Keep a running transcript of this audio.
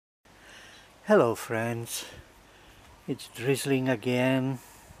Hello friends, it's drizzling again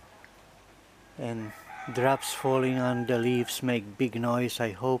and drops falling on the leaves make big noise.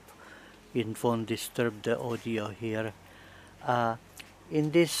 I hope it won't disturb the audio here.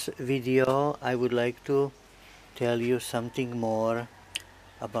 In this video I would like to tell you something more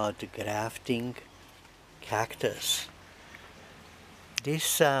about the grafting cactus.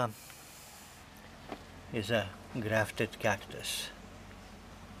 This is a grafted cactus,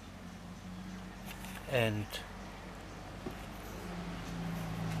 and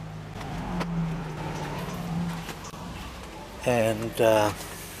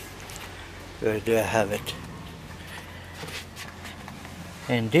where do I have it?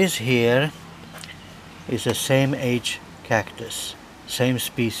 And this here is the same age cactus, same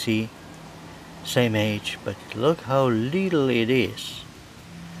species, same age, but look how little it is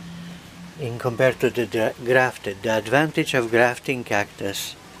in compared to the grafted. The advantage of grafting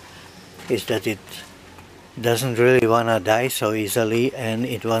cactus is that it doesn't really want to die so easily, and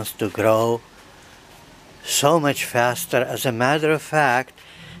it wants to grow so much faster. As a matter of fact,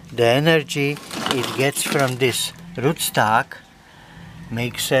 the energy it gets from this rootstock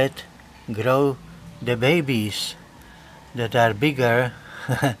makes it grow the babies that are bigger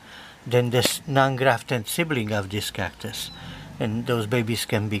than the non-grafted sibling of this cactus, and those babies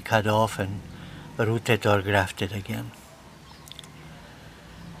can be cut off and rooted or grafted again.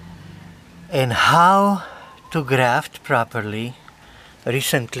 And how to graft properly?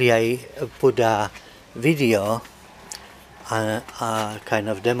 Recently I put a video, a kind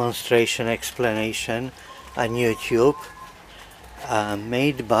of demonstration explanation on YouTube,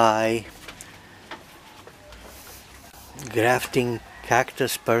 made by grafting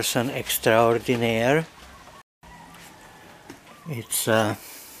cactus person extraordinaire. It's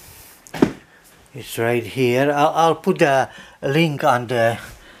right here. I'll put a link on the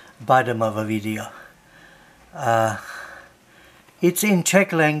bottom of a video. It's in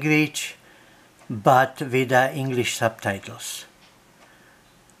Czech language but with English subtitles.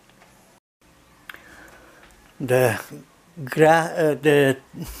 The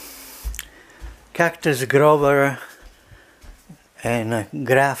cactus grower and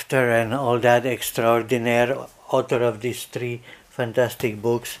grafter and all that extraordinaire author of these 3 fantastic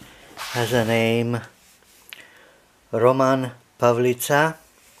books has a name, Roman Pavlica,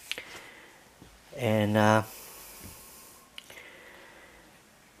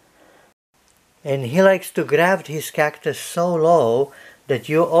 and he likes to graft his cactus so low that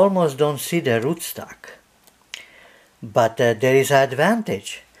you almost don't see the rootstock. But there is an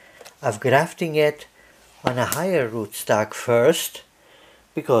advantage of grafting it on a higher rootstock first,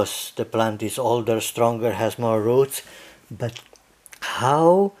 because the plant is older, stronger, has more roots. But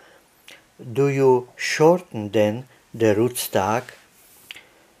how do you shorten then the rootstock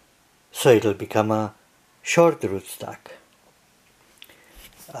so it'll become a short rootstock?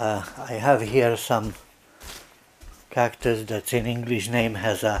 I have here some cactus that's in English name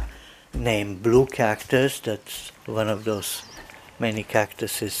has a name blue cactus. That's one of those many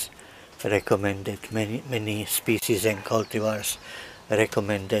cactuses recommended, many species and cultivars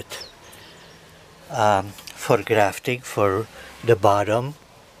recommended for grafting for the bottom,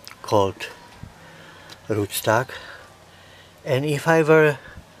 called rootstock. And if I were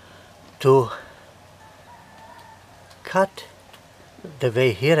to cut the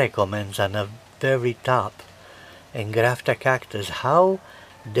way he recommends on the very top and graft a cactus, how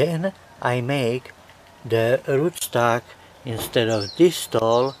then I make the rootstock, instead of this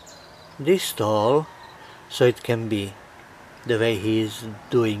tall, so it can be the way he is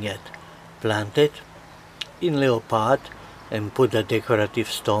doing it, planted in little pot and put the decorative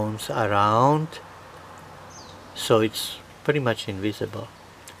stones around so it's pretty much invisible.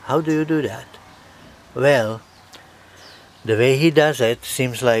 How do you do that? Well, the way he does it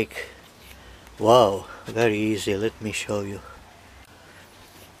seems like, wow, very easy. Let me show you.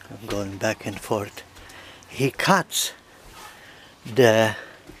 I'm going back and forth. He cuts the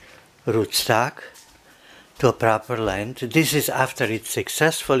rootstock to a proper length. This is after it's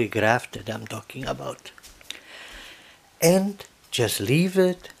successfully grafted, I'm talking about. And just leave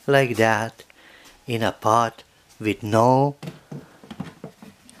it like that in a pot with no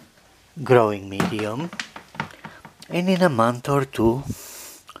growing medium. And in a month or 2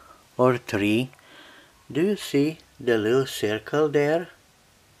 or 3, do you see the little circle there?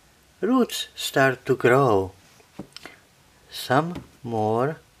 Roots start to grow. Some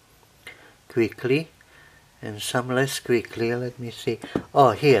more quickly and some less quickly. Let me see.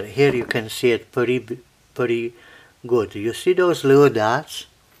 Oh, here you can see it pretty good. You see those little dots?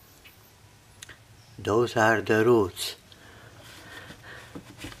 Those are the roots.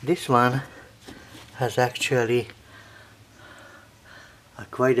 This one has actually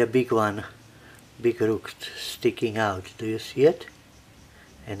quite a big one, big root sticking out. Do you see it?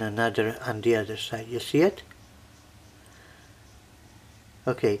 And another on the other side. You see it?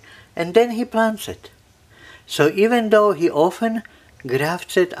 Okay, and then he plants it. So even though he often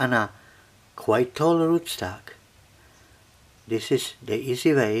grafts it on a quite tall rootstock, this is the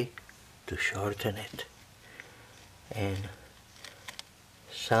easy way to shorten it. And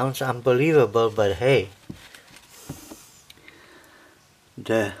sounds unbelievable, but hey,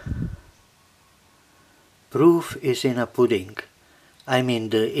 the proof is in a pudding. I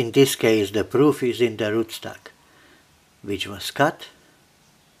mean, in this case, the proof is in the rootstock, which was cut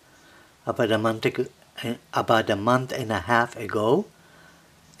about a month and a half ago,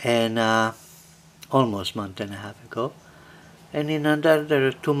 and almost month and a half ago. And in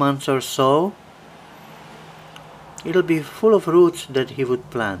another 2 months or so, it'll be full of roots that he would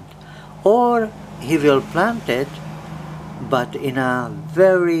plant. Or he will plant it, but in a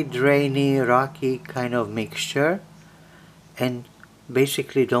very drainy, rocky kind of mixture, and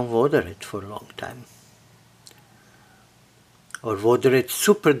basically don't water it for a long time. Or water it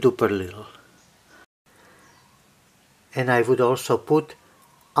super duper little. And I would also put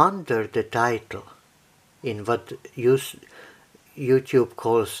under the title, in what YouTube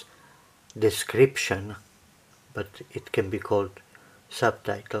calls description, but it can be called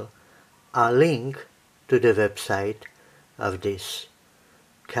subtitle, a link to the website of this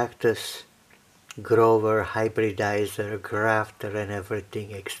cactus grower, hybridizer, grafter and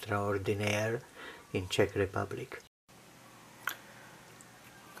everything extraordinaire in Czech Republic.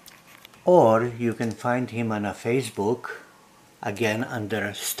 Or you can find him on a Facebook, again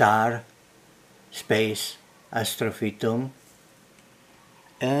under star space astrophytum,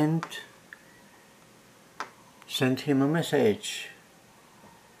 and send him a message.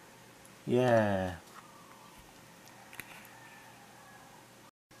 Yeah.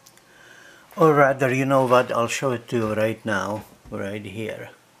 Or rather, you know what, I'll show it to you right now, right here.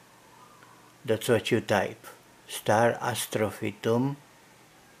 That's what you type,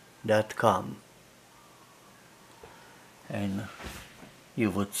 starastrophytum.com, and you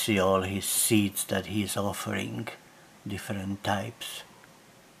would see all his seeds that he's offering, different types,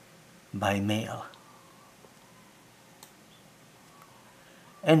 by mail.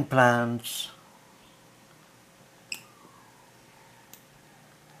 And plants,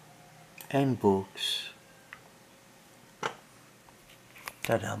 and books.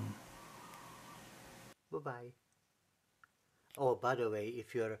 Ta-dam. Bye-bye. Oh, by the way,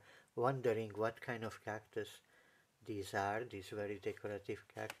 if you're wondering what kind of cactus these are, these very decorative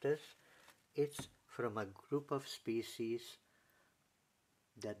cactus, it's from a group of species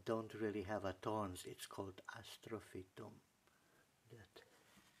that don't really have a thorns. It's called astrophytum, that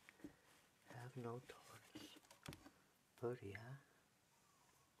have no thorns. Puria.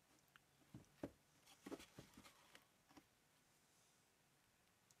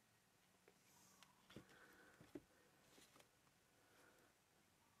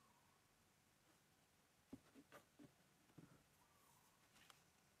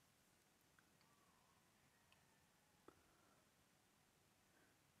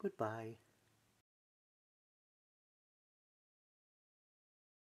 Goodbye.